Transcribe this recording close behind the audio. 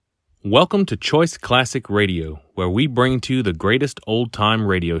Welcome to Choice Classic Radio, where we bring to you the greatest old-time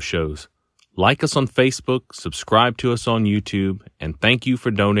radio shows. Like us on Facebook, subscribe to us on YouTube, and thank you for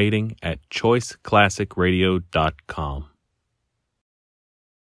donating at choiceclassicradio.com.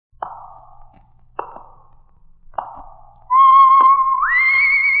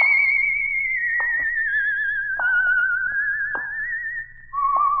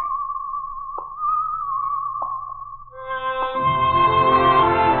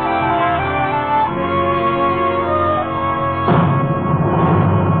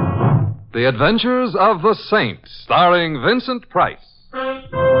 The Adventures of the Saint, starring Vincent Price.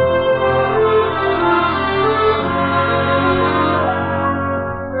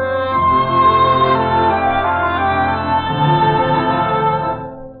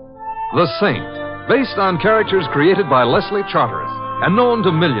 The Saint, based on characters created by Leslie Charteris and known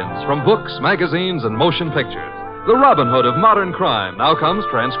to millions from books, magazines, and motion pictures. The Robin Hood of modern crime now comes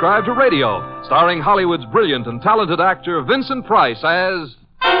transcribed to radio, starring Hollywood's brilliant and talented actor Vincent Price as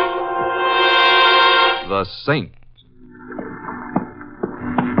the Saint.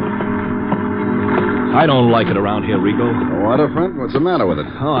 I don't like it around here, Rico. Waterfront? What's the matter with it?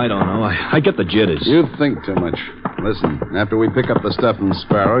 Oh, I don't know. I get the jitters. You think too much. Listen, after we pick up the stuff in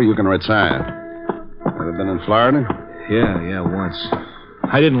Sparrow, you can retire. Ever been in Florida? Yeah, once.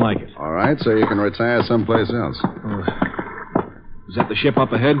 I didn't like it. All right, so you can retire someplace else. Is that the ship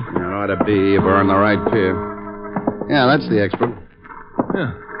up ahead? You ought to be if we're on the right pier. Yeah, that's the expert.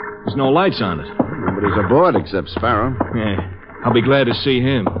 Yeah. There's no lights on it. Nobody's aboard except Sparrow. Yeah. I'll be glad to see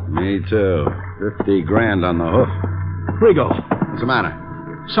him. Me too. 50 grand on the hoof. Rico. What's the matter?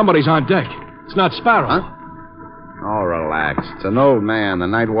 Somebody's on deck. It's not Sparrow. Huh? Oh, relax. It's an old man, the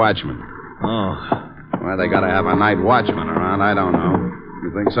night watchman. Oh. Why they gotta have a night watchman around, I don't know.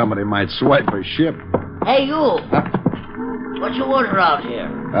 You think somebody might swipe a ship? Hey, you. What you order out here?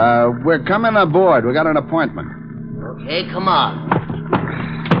 We're coming aboard. We got an appointment. Okay, come on.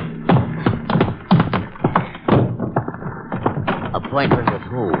 Appointment with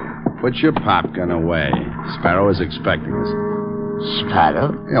who? Put your popgun away. Sparrow is expecting us.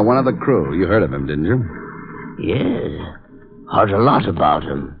 Sparrow? Yeah, one of the crew. You heard of him, didn't you? Yeah. Heard a lot about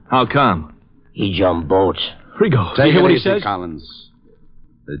him. How come? He jumped boats. Rico, Take you hear it what he easy, says? Collins.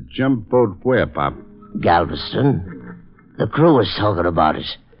 The jump boat where, Pop? Galveston. The crew was talking about it.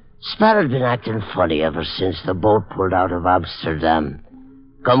 Sparrow'd been acting funny ever since the boat pulled out of Amsterdam.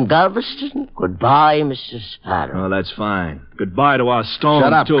 Come Galveston, goodbye, Mr. Sparrow. Oh, that's fine. Goodbye to our stone,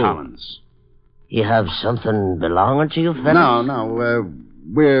 Shut up, too. Collins. You have something belonging to you, fellas? No.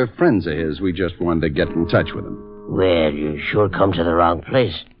 We're friends of his. We just wanted to get in touch with him. Well, you sure come to the wrong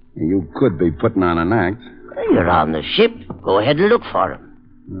place. You could be putting on an act. You're on the ship. Go ahead and look for him.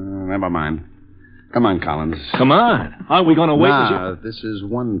 Never mind. Come on, Collins. Come on. Aren't we going to wait? Nah, this is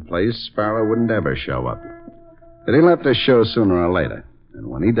one place Sparrow wouldn't ever show up. But he'll have to show sooner or later. And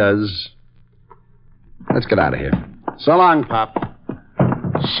when he does, let's get out of here. So long, Pop.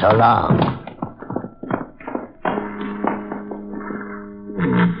 So long.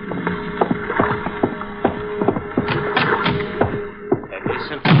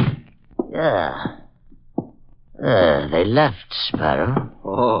 Yeah. They left, Sparrow.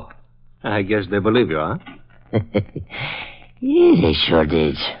 Oh, I guess they believe you, huh? Yeah, they sure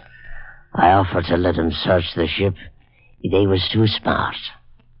did. I offered to let them search the ship. They was too smart.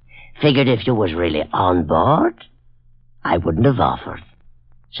 Figured if you was really on board, I wouldn't have offered.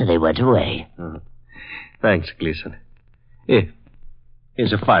 So they went away. Thanks, Gleason. Here,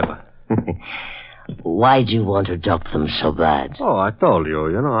 here's a $5. Why'd you want to duck them so bad? Oh, I told you.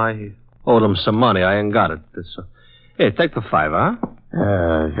 I owe them some money. I ain't got it. Here, take the $5, huh?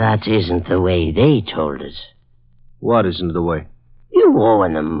 That isn't the way they told it. What isn't the way? You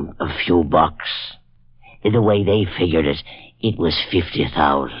owing them a few bucks. The way they figured it, it was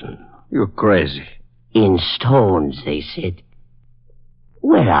 50,000. You're crazy. In stones, they said.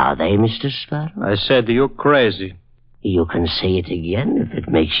 Where are they, Mr. Sparrow? I said you're crazy. You can say it again if it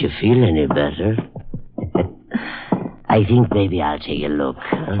makes you feel any better. I think maybe I'll take a look.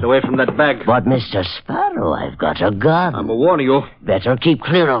 Get away from that bag. But, Mr. Sparrow, I've got a gun. I'm warning you. Better keep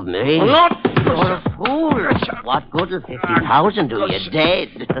clear of me. I'm not. You're a fool. What good will 50,000 do you? Dead.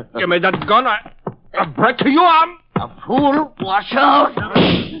 Give me that gun. I'll break your arm. A fool? Watch out.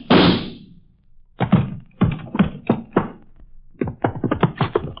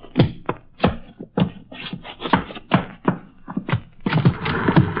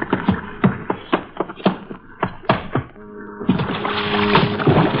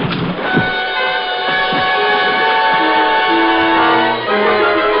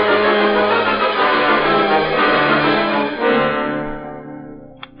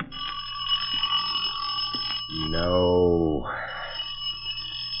 No.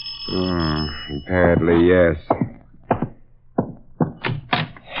 Apparently, yes.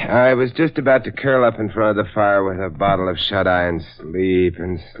 I was just about to curl up in front of the fire with a bottle of shut-eye and sleep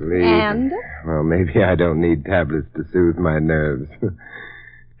and sleep. And? Well, maybe I don't need tablets to soothe my nerves.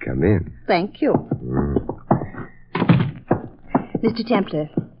 Come in. Thank you. Mr. Templar,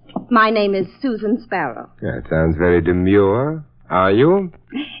 my name is Susan Sparrow. That sounds very demure. Are you?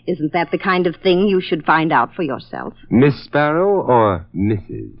 Isn't that the kind of thing you should find out for yourself? Miss Sparrow or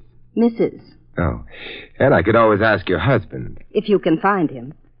Mrs.? Mrs. Oh. And I could always ask your husband. If you can find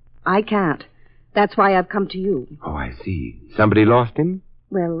him. I can't. That's why I've come to you. Oh, I see. Somebody lost him?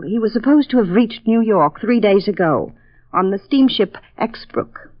 Well, he was supposed to have reached New York 3 days ago on the steamship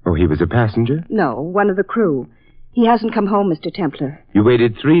Exbrook. Oh, he was a passenger? No, one of the crew. He hasn't come home, Mr. Templar. You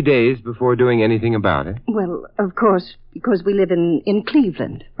waited 3 days before doing anything about it? Well, of course, because we live in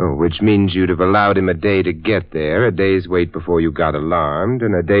Cleveland. Oh, which means you'd have allowed him a day to get there, a day's wait before you got alarmed,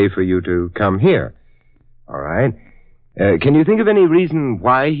 and a day for you to come here. All right. Can you think of any reason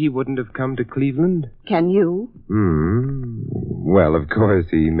why he wouldn't have come to Cleveland? Can you? Well, of course,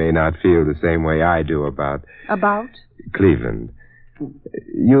 he may not feel the same way I do about... About? Cleveland.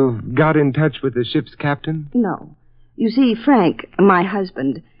 You've got in touch with the ship's captain? No. You see, Frank, my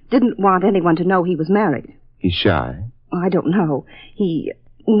husband, didn't want anyone to know he was married. He's shy? I don't know. He's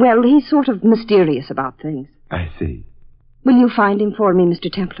sort of mysterious about things. I see. Will you find him for me, Mr.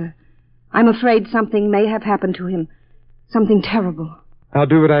 Templar? I'm afraid something may have happened to him. Something terrible. I'll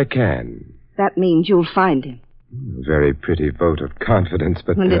do what I can. That means you'll find him. A very pretty vote of confidence,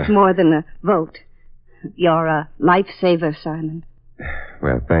 but... And it's more than a vote. You're a lifesaver, Simon.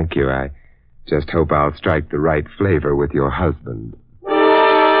 Well, thank you. I just hope I'll strike the right flavor with your husband.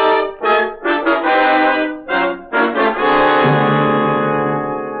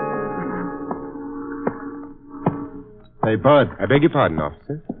 Hey, Bud. I beg your pardon,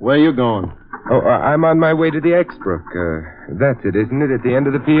 officer. Where you going? Oh, I'm on my way to the Exbrook. That's it, isn't it, at the end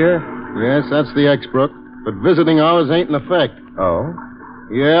of the pier? Yes, that's the Exbrook. But visiting hours ain't in effect. Oh?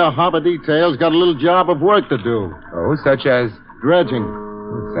 Yeah, Harbor Detail's got a little job of work to do. Oh, such as? Dredging.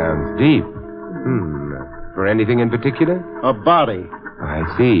 Sounds deep. For anything in particular? A body. I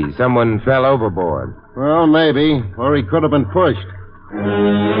see. Someone fell overboard. Well, maybe. Or he could have been pushed.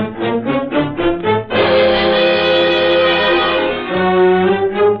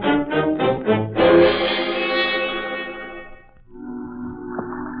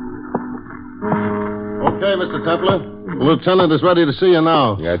 Okay, Mr. Templar. The lieutenant is ready to see you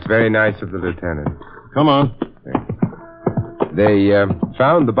now. That's very nice of the lieutenant. Come on. They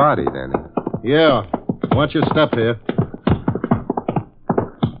found the body, then? Yeah. Watch your step here.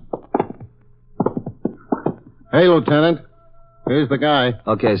 Hey, Lieutenant. Here's the guy.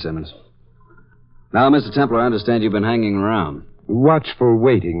 Okay, Simmons. Now, Mr. Templar, I understand you've been hanging around. Watchful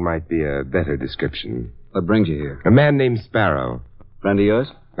waiting might be a better description. What brings you here? A man named Sparrow. Friend of yours?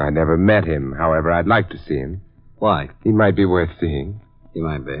 I never met him. However, I'd like to see him. Why? He might be worth seeing. He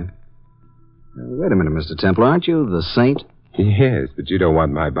might be. Wait a minute, Mr. Templar. Aren't you the saint? Yes, but you don't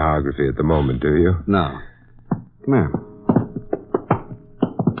want my biography at the moment, do you? No. Come here.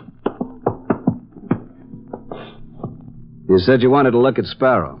 You said you wanted to look at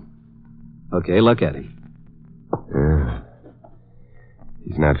Sparrow. Okay, look at him.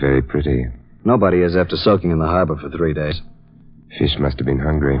 He's not very pretty. Nobody is after soaking in the harbor for 3 days. Fish must have been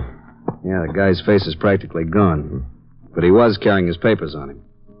hungry. Yeah, the guy's face is practically gone. But he was carrying his papers on him.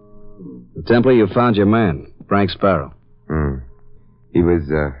 The Templar, you found your man, Frank Sparrow. He was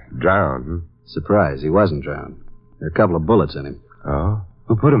drowned. Surprise, he wasn't drowned. There are a couple of bullets in him. Oh?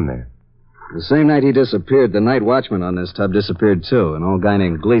 Who put him there? The same night he disappeared, the night watchman on this tub disappeared, too, an old guy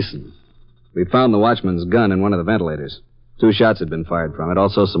named Gleason. We found the watchman's gun in one of the ventilators. 2 shots had been fired from it.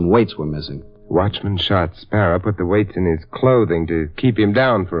 Also, some weights were missing. Watchman shot Sparrow, put the weights in his clothing to keep him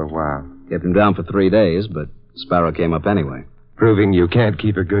down for a while. Kept him down for 3 days, but Sparrow came up anyway. Proving you can't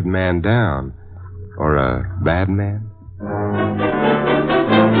keep a good man down. Or a bad man.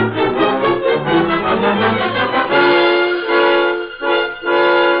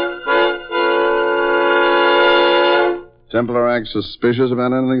 Templar act suspicious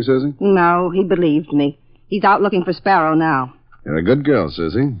about anything, Susie? No, he believed me. He's out looking for Sparrow now. You're a good girl,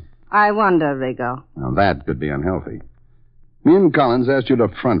 Susie. I wonder, Rigo. Now, that could be unhealthy. Me and Collins asked you to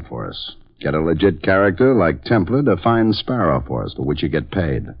front for us. Get a legit character like Templar to find Sparrow for us, for which you get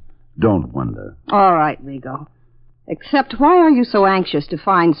paid. Don't wonder. All right, Rigo. Except, why are you so anxious to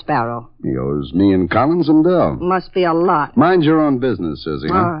find Sparrow? He owes me and Collins some dough. Must be a lot. Mind your own business, Susie.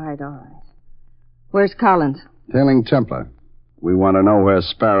 Huh? All right. Where's Collins? Tailing Templar. We want to know where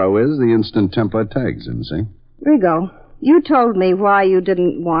Sparrow is the instant Templar tags him, see? Rigo, you told me why you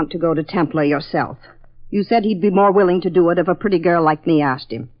didn't want to go to Templar yourself. You said he'd be more willing to do it if a pretty girl like me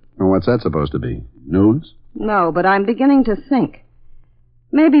asked him. Well, what's that supposed to be? News? No, but I'm beginning to think.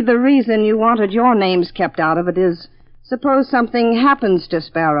 Maybe the reason you wanted your names kept out of it is, suppose something happens to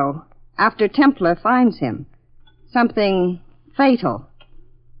Sparrow after Templar finds him. Something fatal.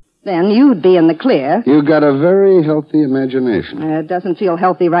 Then you'd be in the clear. You got a very healthy imagination. It doesn't feel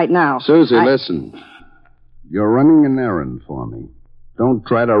healthy right now. Susie, listen. You're running an errand for me. Don't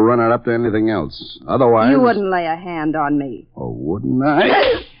try to run it up to anything else. Otherwise... You wouldn't lay a hand on me. Oh, wouldn't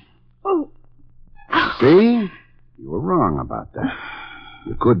I? Oh. See? You were wrong about that.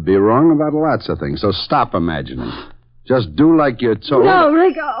 You could be wrong about lots of things, so stop imagining. Just do like you're told. No,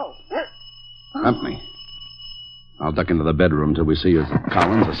 Rigo. Hump me. I'll duck into the bedroom till we see you as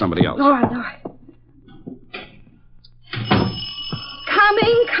Collins or somebody else. All right.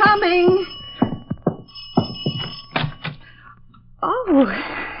 Coming. Oh,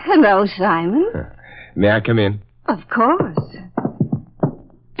 hello, Simon. May I come in? Of course.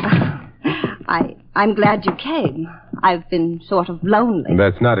 I'm glad you came. I've been sort of lonely.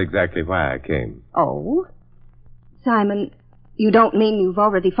 That's not exactly why I came. Oh? Simon, you don't mean you've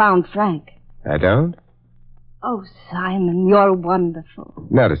already found Frank? I don't? Oh, Simon, you're wonderful.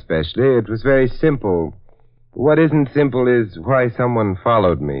 Not especially. It was very simple. What isn't simple is why someone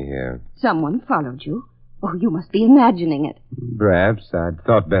followed me here. Someone followed you? Oh, you must be imagining it. Perhaps. I'd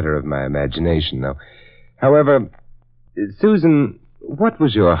thought better of my imagination, though. However, Susan, what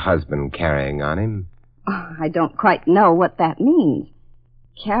was your husband carrying on him? Oh, I don't quite know what that means.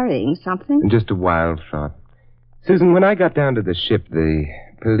 Carrying something? Just a wild thought. Susan, when I got down to the ship, the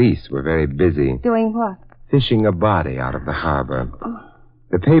police were very busy. Doing what? Fishing a body out of the harbor. Oh.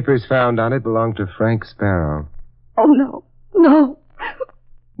 The papers found on it belonged to Frank Sparrow. Oh, no. No.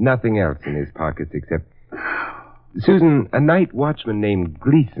 Nothing else in his pockets except... Susan, a night watchman named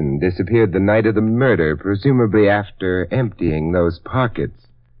Gleason disappeared the night of the murder, presumably after emptying those pockets.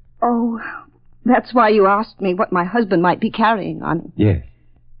 Oh, that's why you asked me what my husband might be carrying on him. Yes.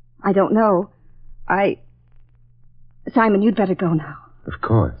 I don't know. Simon, you'd better go now. Of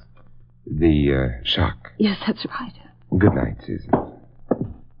course. The shock. Yes, that's right. Good night, Susan.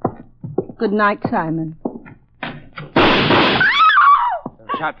 Good night, Simon.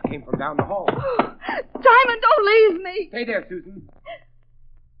 Shots came from down the hall. Simon, don't leave me. Stay there, Susan.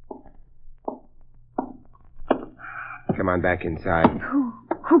 Come on back inside.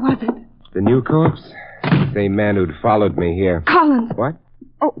 Who was it? The new corpse? The same man who'd followed me here. Collins. What?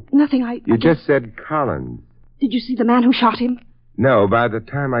 Oh, nothing. You just said Collins. Did you see the man who shot him? No, by the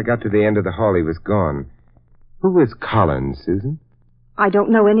time I got to the end of the hall, he was gone. Who was Collins, Susan? I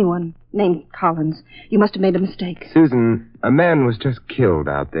don't know anyone named Collins. You must have made a mistake. Susan, a man was just killed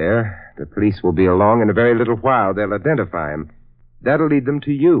out there. The police will be along in a very little while. They'll identify him. That'll lead them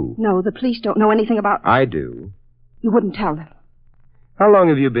to you. No, the police don't know anything about... I do. You wouldn't tell them. How long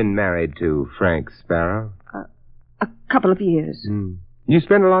have you been married to Frank Sparrow? A couple of years. You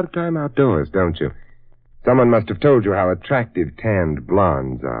spend a lot of time outdoors, don't you? Someone must have told you how attractive tanned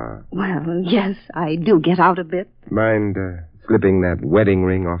blondes are. Well, yes, I do get out a bit. Mind slipping that wedding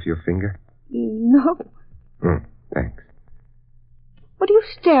ring off your finger? No. Thanks. What are you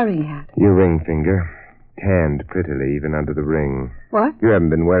staring at? Your ring finger. Tanned prettily, even under the ring. What? You haven't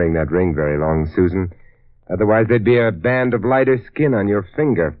been wearing that ring very long, Susan. Otherwise, there'd be a band of lighter skin on your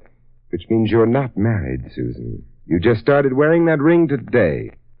finger, which means you're not married, Susan. You just started wearing that ring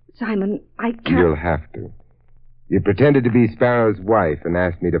today. Simon, I can't... You'll have to. You pretended to be Sparrow's wife and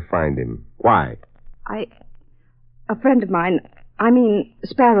asked me to find him. Why? A friend of mine...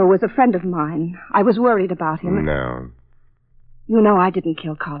 Sparrow was a friend of mine. I was worried about him. No. You know I didn't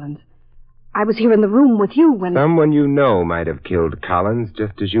kill Collins. I was here in the room with you when... Someone you know might have killed Collins,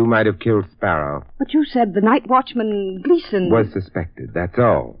 just as you might have killed Sparrow. But you said the night watchman, Gleason... Was suspected, that's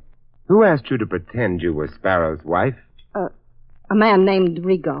all. Who asked you to pretend you were Sparrow's wife? A man named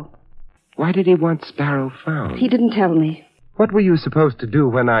Rigo. Why did he want Sparrow found? He didn't tell me. What were you supposed to do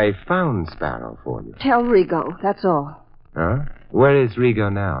when I found Sparrow for you? Tell Rigo, that's all. Huh? Where is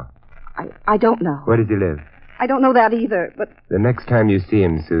Rigo now? I don't know. Where does he live? I don't know that either, but... The next time you see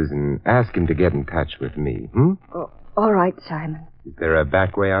him, Susan, ask him to get in touch with me, Oh, all right, Simon. Is there a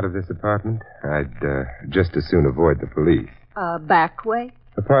back way out of this apartment? I'd just as soon avoid the police. A back way?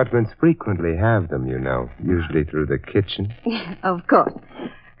 Apartments frequently have them, you know, usually through the kitchen. Of course.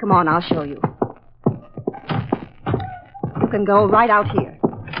 Come on, I'll show you. You can go right out here.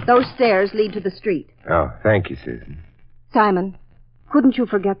 Those stairs lead to the street. Oh, thank you, Susan. Simon, couldn't you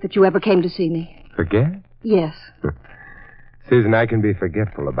forget that you ever came to see me? Forget? Yes. Susan, I can be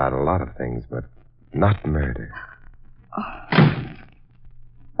forgetful about a lot of things, but not murder.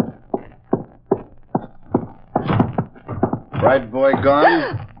 Bright boy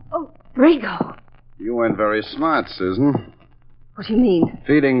gone? Oh, Rigo. You weren't very smart, Susan. What do you mean?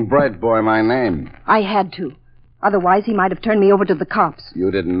 Feeding Bright boy my name. I had to. Otherwise, he might have turned me over to the cops.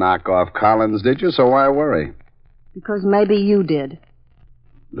 You didn't knock off Collins, did you? So why worry? Because maybe you did.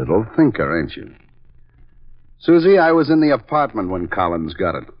 Little thinker, ain't you? Susie, I was in the apartment when Collins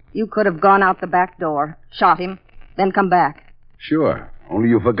got it. You could have gone out the back door, shot him, then come back. Sure. Only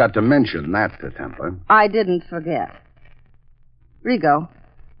you forgot to mention that to Templar. I didn't forget. Rigo,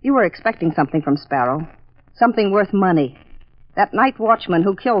 you were expecting something from Sparrow. Something worth money. That night watchman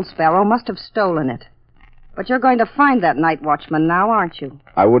who killed Sparrow must have stolen it. But you're going to find that night watchman now, aren't you?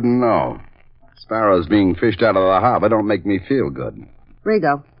 I wouldn't know. Sparrow's being fished out of the harbor don't make me feel good.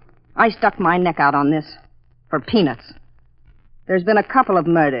 Rigo, I stuck my neck out on this. For peanuts. There's been a couple of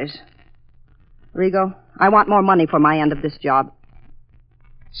murders. Rigo, I want more money for my end of this job.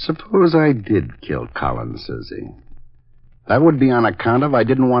 Suppose I did kill Collins, Susie. That would be on account of I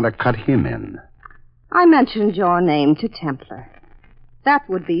didn't want to cut him in. I mentioned your name to Templar. That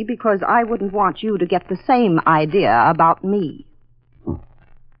would be because I wouldn't want you to get the same idea about me.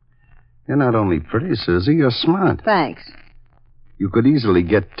 You're not only pretty, Susie, you're smart. Thanks. You could easily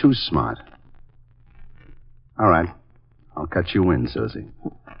get too smart. All right. I'll cut you in, Susie.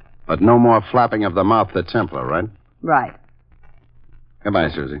 But no more flapping of the mouth to Templar, right? Right. Goodbye,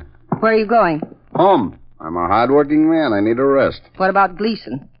 Susie. Where are you going? Home. I'm a hard-working man. I need a rest. What about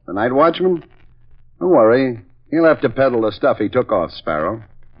Gleason? The night watchman? Don't worry. He'll have to peddle the stuff he took off Sparrow.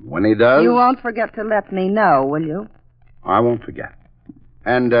 When he does... You won't forget to let me know, will you? I won't forget.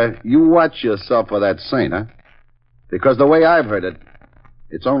 And you watch yourself with that saint, huh? Because the way I've heard it,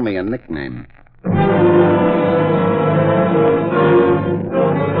 it's only a nickname.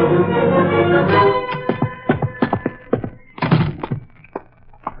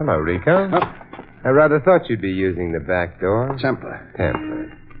 Hello, Rico. Oh. I rather thought you'd be using the back door. Templar.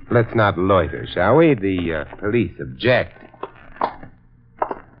 Templar. Let's not loiter, shall we? The police object.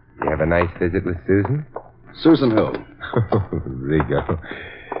 You have a nice visit with Susan? Susan who? Rigo.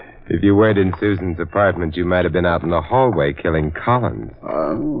 If you weren't in Susan's apartment, you might have been out in the hallway killing Collins.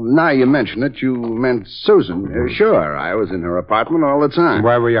 Now you mention it, you meant Susan. Sure, I was in her apartment all the time.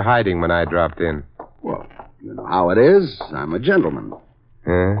 Why were you hiding when I dropped in? Well, you know how it is. I'm a gentleman.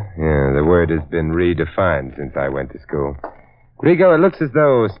 Yeah, the word has been redefined since I went to school. Rigo, it looks as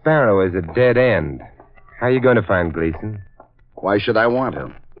though Sparrow is a dead end. How are you going to find Gleason? Why should I want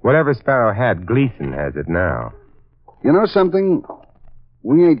him? Whatever Sparrow had, Gleason has it now. You know something?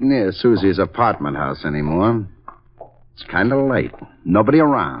 We ain't near Susie's apartment house anymore. It's kind of late. Nobody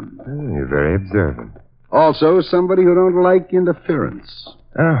around. Oh, you're very observant. Also, somebody who don't like interference.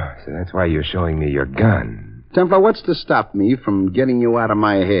 Oh, so that's why you're showing me your gun. Templar, what's to stop me from getting you out of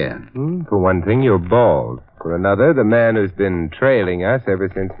my hair? For one thing, you're bald. For another, the man who's been trailing us ever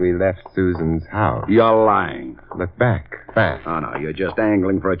since we left Susan's house. You're lying. Look back, fast. Oh, no, you're just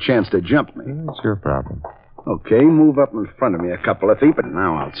angling for a chance to jump me. It's your problem. Okay, move up in front of me a couple of feet, but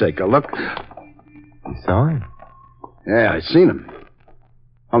now I'll take a look. You saw him? Yeah, I seen him.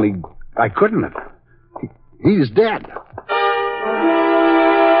 Only I couldn't have. He's dead.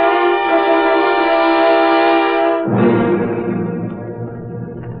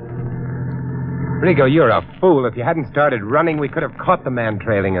 Rigo, you're a fool. If you hadn't started running, we could have caught the man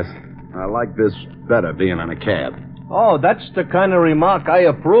trailing us. I like this better, being in a cab. Oh, that's the kind of remark I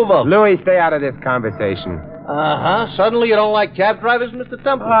approve of. Louis, stay out of this conversation. Uh-huh. Suddenly you don't like cab drivers, Mr.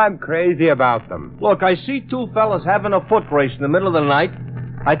 Temple? I'm crazy about them. Look, I see two fellas having a foot race in the middle of the night.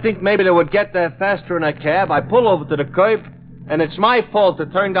 I think maybe they would get there faster in a cab. I pull over to the curb, and it's my fault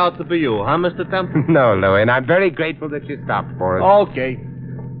it turned out to be you, huh, Mr. Temple? No, Louis, and I'm very grateful that you stopped for us. Okay.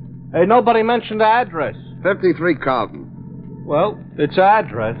 Hey, nobody mentioned the address. 53 Carlton. Well, it's our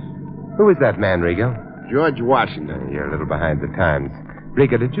address. Who is that man, Rigo? George Washington. You're a little behind the times.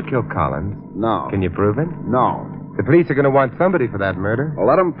 Rigo, did you kill Collins? No. Can you prove it? No. The police are going to want somebody for that murder. Well,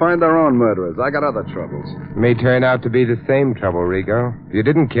 let them find their own murderers. I got other troubles. It may turn out to be the same trouble, Rigo. If you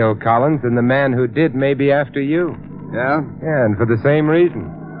didn't kill Collins, then the man who did may be after you. Yeah? Yeah, and for the same reason.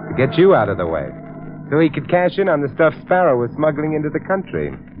 To get you out of the way. So he could cash in on the stuff Sparrow was smuggling into the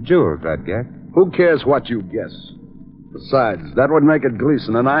country. Jewels, I'd guess. Who cares what you guess? Besides, that would make it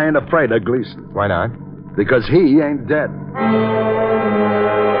Gleason, and I ain't afraid of Gleason. Why not? Because he ain't dead.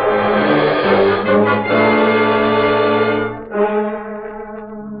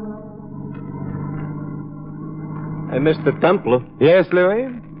 Hey, Mr. Templar. Yes, Louis?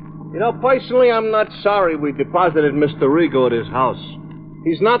 You know, personally, I'm not sorry we deposited Mr. Rigo at his house.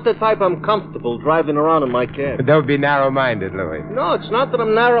 He's not the type I'm comfortable driving around in my cab. Don't be narrow-minded, Louis. No, it's not that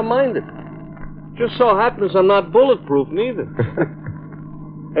I'm narrow-minded. Just so happens I'm not bulletproof, neither.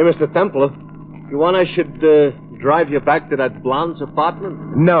 Hey, Mr. Templar, you want I should drive you back to that blonde's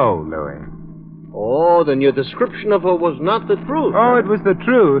apartment? No, Louis. Oh, then your description of her was not the truth. Oh, it was the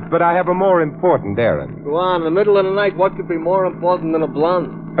truth, but I have a more important errand. Go on, in the middle of the night, what could be more important than a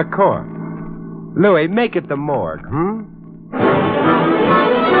blonde? A corpse. Louis, make it the morgue,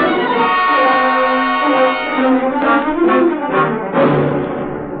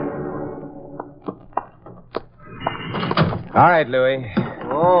 All right, Louis.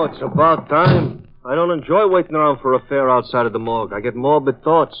 Oh, it's about time. I don't enjoy waiting around for a fare outside of the morgue. I get morbid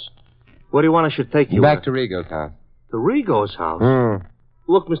thoughts. Where do you want I should take you? Back to Rigo's house. To Rigo's house?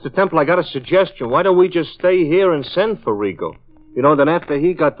 Look, Mr. Temple, I got a suggestion. Why don't we just stay here and send for Rigo? You know, then after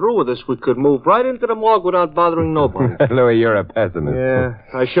he got through with us, we could move right into the morgue without bothering nobody. Louis, you're a pessimist. Yeah,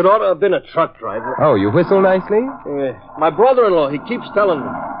 I should ought to have been a truck driver. Oh, you whistle nicely? Yeah. My brother-in-law, he keeps telling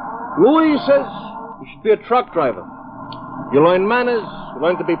me. Louis says you should be a truck driver. You learn manners, you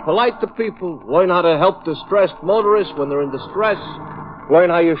learn to be polite to people, learn how to help distressed motorists when they're in distress, learn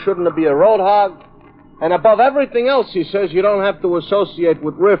how you shouldn't be a road hog, and above everything else, he says you don't have to associate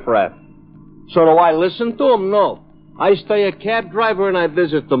with riffraff. So do I listen to him? No. I stay a cab driver and I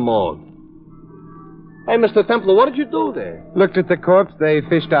visit the morgue. Hey, Mr. Templar, what did you do there? Looked at the corpse they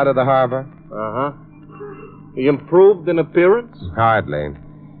fished out of the harbor. Uh-huh. He improved in appearance? Hardly.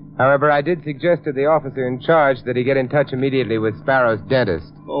 However, I did suggest to the officer in charge that he get in touch immediately with Sparrow's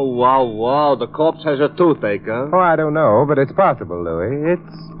dentist. Oh, wow. The corpse has a toothache, huh? Oh, I don't know, but it's possible, Louis.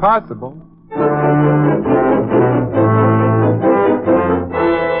 It's possible.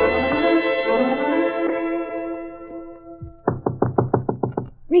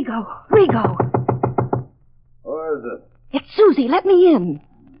 Rigo. Who is it? It's Susie. Let me in.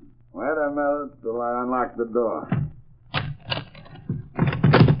 Wait a minute till I unlock the door.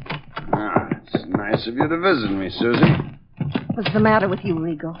 It's nice of you to visit me, Susie. What's the matter with you,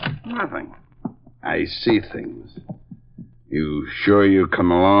 Rigo? Nothing. I see things. You sure you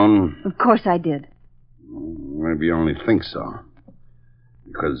come alone? Of course I did. Maybe you only think so.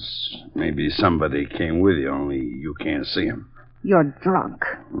 Because maybe somebody came with you, only you can't see him. You're drunk.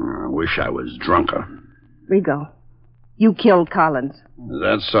 I wish I was drunker. Rigo, you killed Collins. Is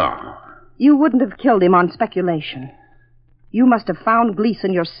that so? You wouldn't have killed him on speculation. You must have found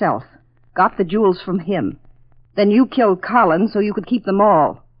Gleason yourself, got the jewels from him. Then you killed Collins so you could keep them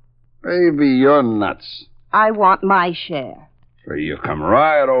all. Baby, you're nuts. I want my share. So you come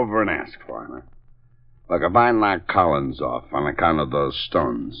right over and ask for it. Look, if I knock Collins off on account of those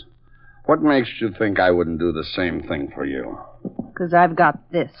stones, what makes you think I wouldn't do the same thing for you? Because I've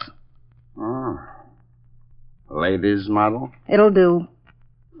got this. Oh. Ladies' model? It'll do.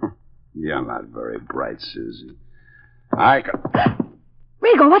 You're not very bright, Susie. I can...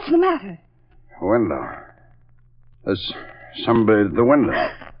 Rigo, what's the matter? Window. There's somebody at the window.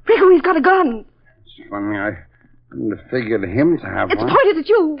 Rigo, he's got a gun. It's funny, I couldn't have figured him to have It's one. pointed at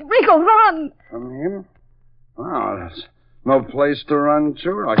you. Rigo, run. From him? Oh, there's no place to run to.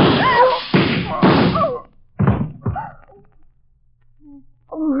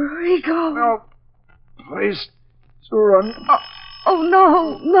 Oh, Rigo. No place to run. Oh,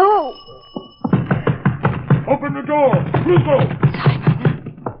 no. Open the door. Rigo.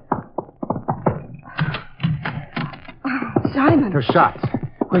 Simon. Those shots.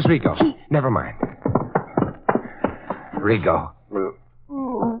 Where's Rigo? Never mind. Rigo.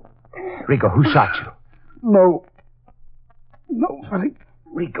 Rigo, who shot you? No. Nobody.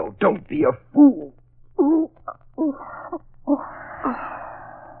 Rigo, don't be a fool.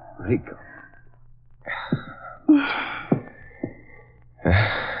 Rigo.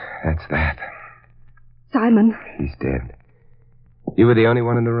 That's that. Simon. He's dead. You were the only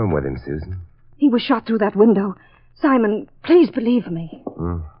one in the room with him, Susan. He was shot through that window. Simon, please believe me.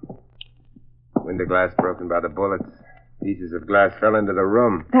 Window glass broken by the bullets. Pieces of glass fell into the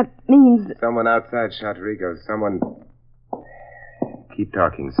room. That means... Someone outside shot Rigo. Someone... Keep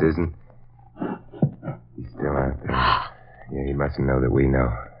talking, Susan. He's still out there. Yeah, he mustn't know that we know.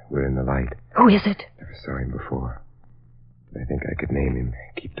 We're in the light. Who is it? Never saw him before. But I think I could name him.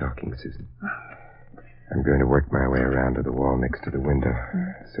 Keep talking, Susan. I'm going to work my way around to the wall next to the window.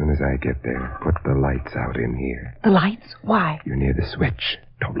 As soon as I get there, put the lights out in here. The lights? Why? You're near the switch.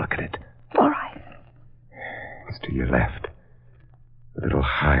 Don't look at it. All right. It's to your left. A little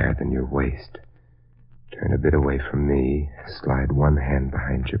higher than your waist. Turn a bit away from me. Slide one hand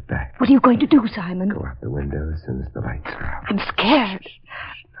behind your back. What are you going to do, Simon? Go out the window as soon as the lights are out. I'm scared.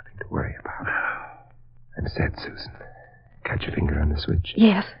 Nothing to worry about. I'm said, Susan. Got your finger on the switch?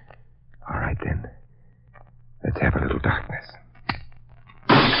 Yes. All right, then. Let's have a little darkness.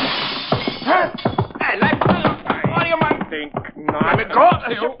 Hey, what do you mind think? Let me go.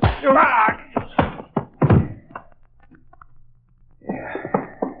 Yeah,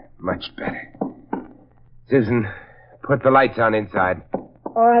 much better. Susan, put the lights on inside.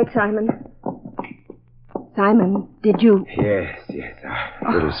 All right, Simon. Simon, did you... Yes.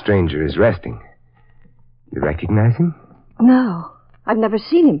 Our little stranger is resting. You recognize him? No, I've never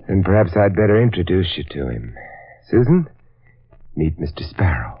seen him. Then perhaps I'd better introduce you to him. Susan, meet Mr.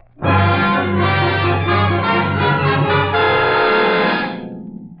 Sparrow.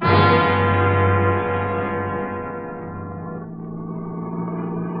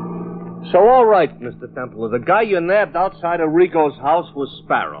 So, all right, Mr. Templar, the guy you nabbed outside of Rigo's house was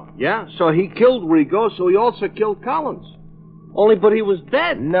Sparrow, yeah? So he killed Rigo, so he also killed Collins. But he was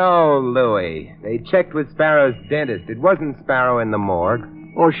dead. No, Louis. They checked with Sparrow's dentist. It wasn't Sparrow in the morgue.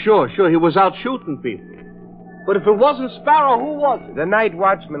 Oh, sure. He was out shooting people. But if it wasn't Sparrow, who was it? The night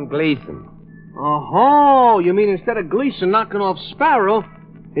watchman, Gleason. Oh, you mean instead of Gleason knocking off Sparrow,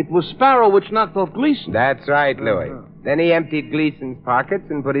 it was Sparrow which knocked off Gleason? That's right, Louis. Then he emptied Gleason's pockets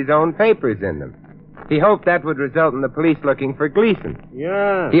and put his own papers in them. He hoped that would result in the police looking for Gleason.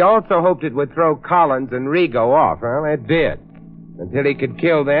 Yeah. He also hoped it would throw Collins and Rigo off. Well, it did. Until he could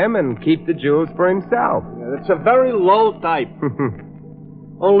kill them and keep the jewels for himself. Yeah, it's a very low type.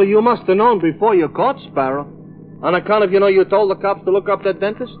 Only you must have known before you caught Sparrow. On account of, you told the cops to look up that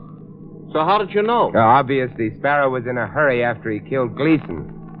dentist? So how did you know? Obviously, Sparrow was in a hurry after he killed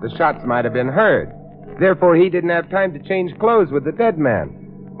Gleason. The shots might have been heard. Therefore, he didn't have time to change clothes with the dead man.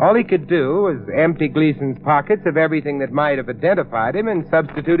 All he could do was empty Gleason's pockets of everything that might have identified him and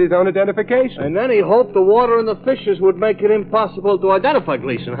substitute his own identification. And then he hoped the water and the fishes would make it impossible to identify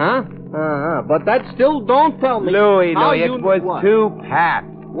Gleason, huh? But that still don't tell me... Louis, it was too pat.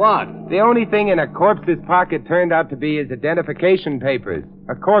 What? The only thing in a corpse's pocket turned out to be his identification papers.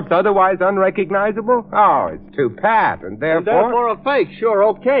 A corpse otherwise unrecognizable? Oh, it's too pat, and therefore a fake, sure,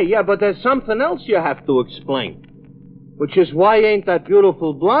 okay. Yeah, but there's something else you have to explain. Which is why ain't that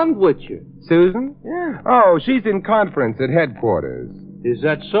beautiful blonde with you? Susan? Yeah. Oh, she's in conference at headquarters. Is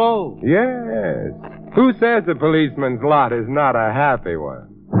that so? Yes. Who says a policeman's lot is not a happy one?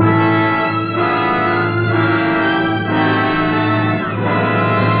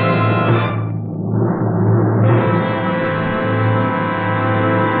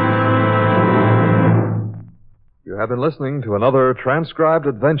 You have been listening to another transcribed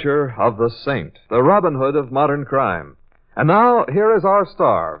adventure of the Saint, the Robin Hood of modern crime. And now, here is our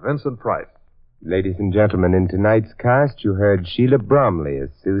star, Vincent Price. Ladies and gentlemen, in tonight's cast, you heard Sheila Bromley as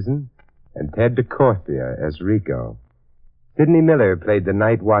Susan and Ted DeCorsia as Rigo. Sidney Miller played the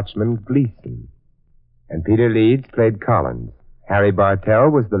night watchman, Gleason. And Peter Leeds played Collins. Harry Bartell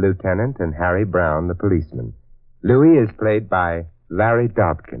was the lieutenant and Harry Brown the policeman. Louis is played by Larry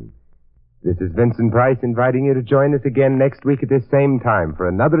Dobkin. This is Vincent Price inviting you to join us again next week at this same time for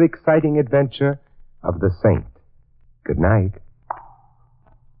another exciting adventure of the Saint. Good night.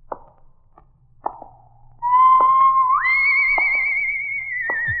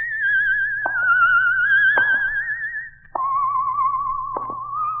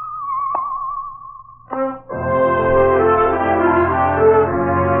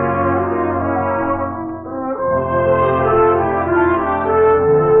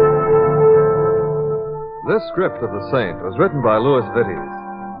 This script of The Saint was written by Louis Vittes.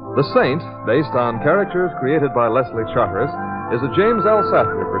 The Saint, based on characters created by Leslie Charteris, is a James L.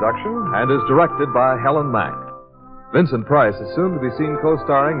 Sathry production and is directed by Helen Mack. Vincent Price is soon to be seen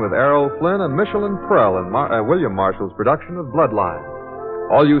co-starring with Errol Flynn and Michelin Prell in William Marshall's production of Bloodline.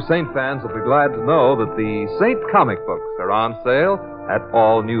 All you Saint fans will be glad to know that the Saint comic books are on sale at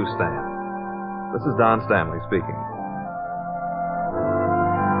all newsstands. This is Don Stanley speaking.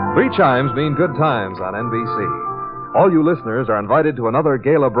 3 chimes mean good times on NBC. All you listeners are invited to another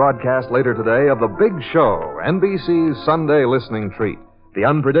gala broadcast later today of The Big Show, NBC's Sunday listening treat. The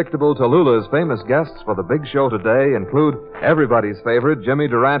unpredictable Tallulah's famous guests for The Big Show today include everybody's favorite Jimmy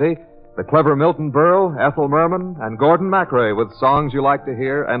Durante, the clever Milton Berle, Ethel Merman, and Gordon MacRae with songs you like to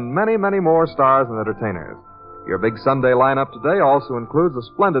hear, and many, many more stars and entertainers. Your big Sunday lineup today also includes a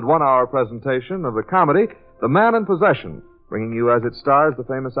splendid 1-hour presentation of the comedy The Man in Possession, bringing you as it stars the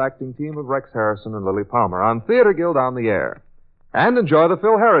famous acting team of Rex Harrison and Lily Palmer on Theater Guild on the Air. And enjoy the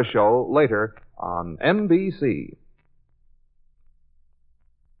Phil Harris Show later on NBC.